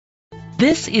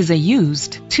This is a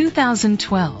used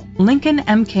 2012 Lincoln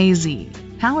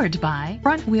MKZ, powered by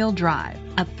front-wheel drive,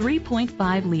 a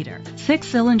 3.5-liter,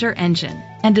 6-cylinder engine,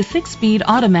 and a 6-speed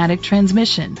automatic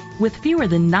transmission. With fewer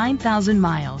than 9,000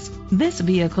 miles, this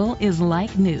vehicle is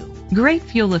like new. Great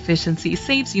fuel efficiency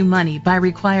saves you money by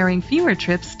requiring fewer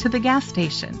trips to the gas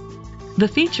station. The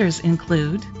features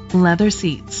include leather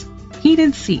seats,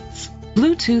 heated seats,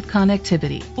 Bluetooth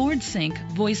connectivity, Ford Sync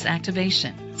voice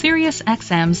activation, Sirius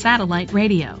XM satellite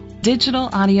radio, digital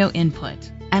audio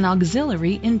input, an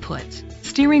auxiliary input,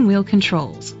 steering wheel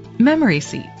controls, memory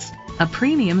seats, a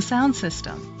premium sound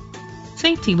system.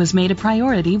 Safety was made a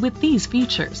priority with these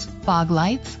features: fog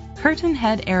lights, curtain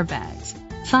head airbags,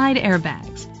 side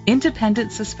airbags,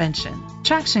 independent suspension,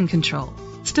 traction control,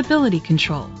 stability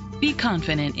control. Be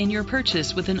confident in your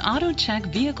purchase with an AutoCheck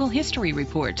Vehicle History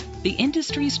Report, the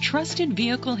industry's trusted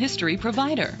vehicle history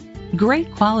provider.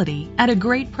 Great quality at a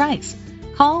great price.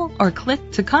 Call or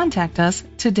click to contact us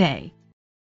today.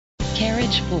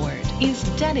 Carriage Ford is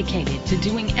dedicated to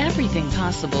doing everything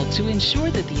possible to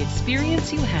ensure that the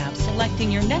experience you have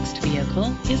selecting your next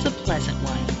vehicle is a pleasant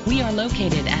one. We are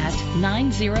located at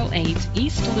 908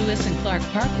 East Lewis and Clark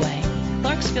Parkway,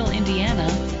 Clarksville, Indiana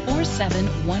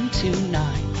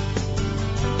 47129.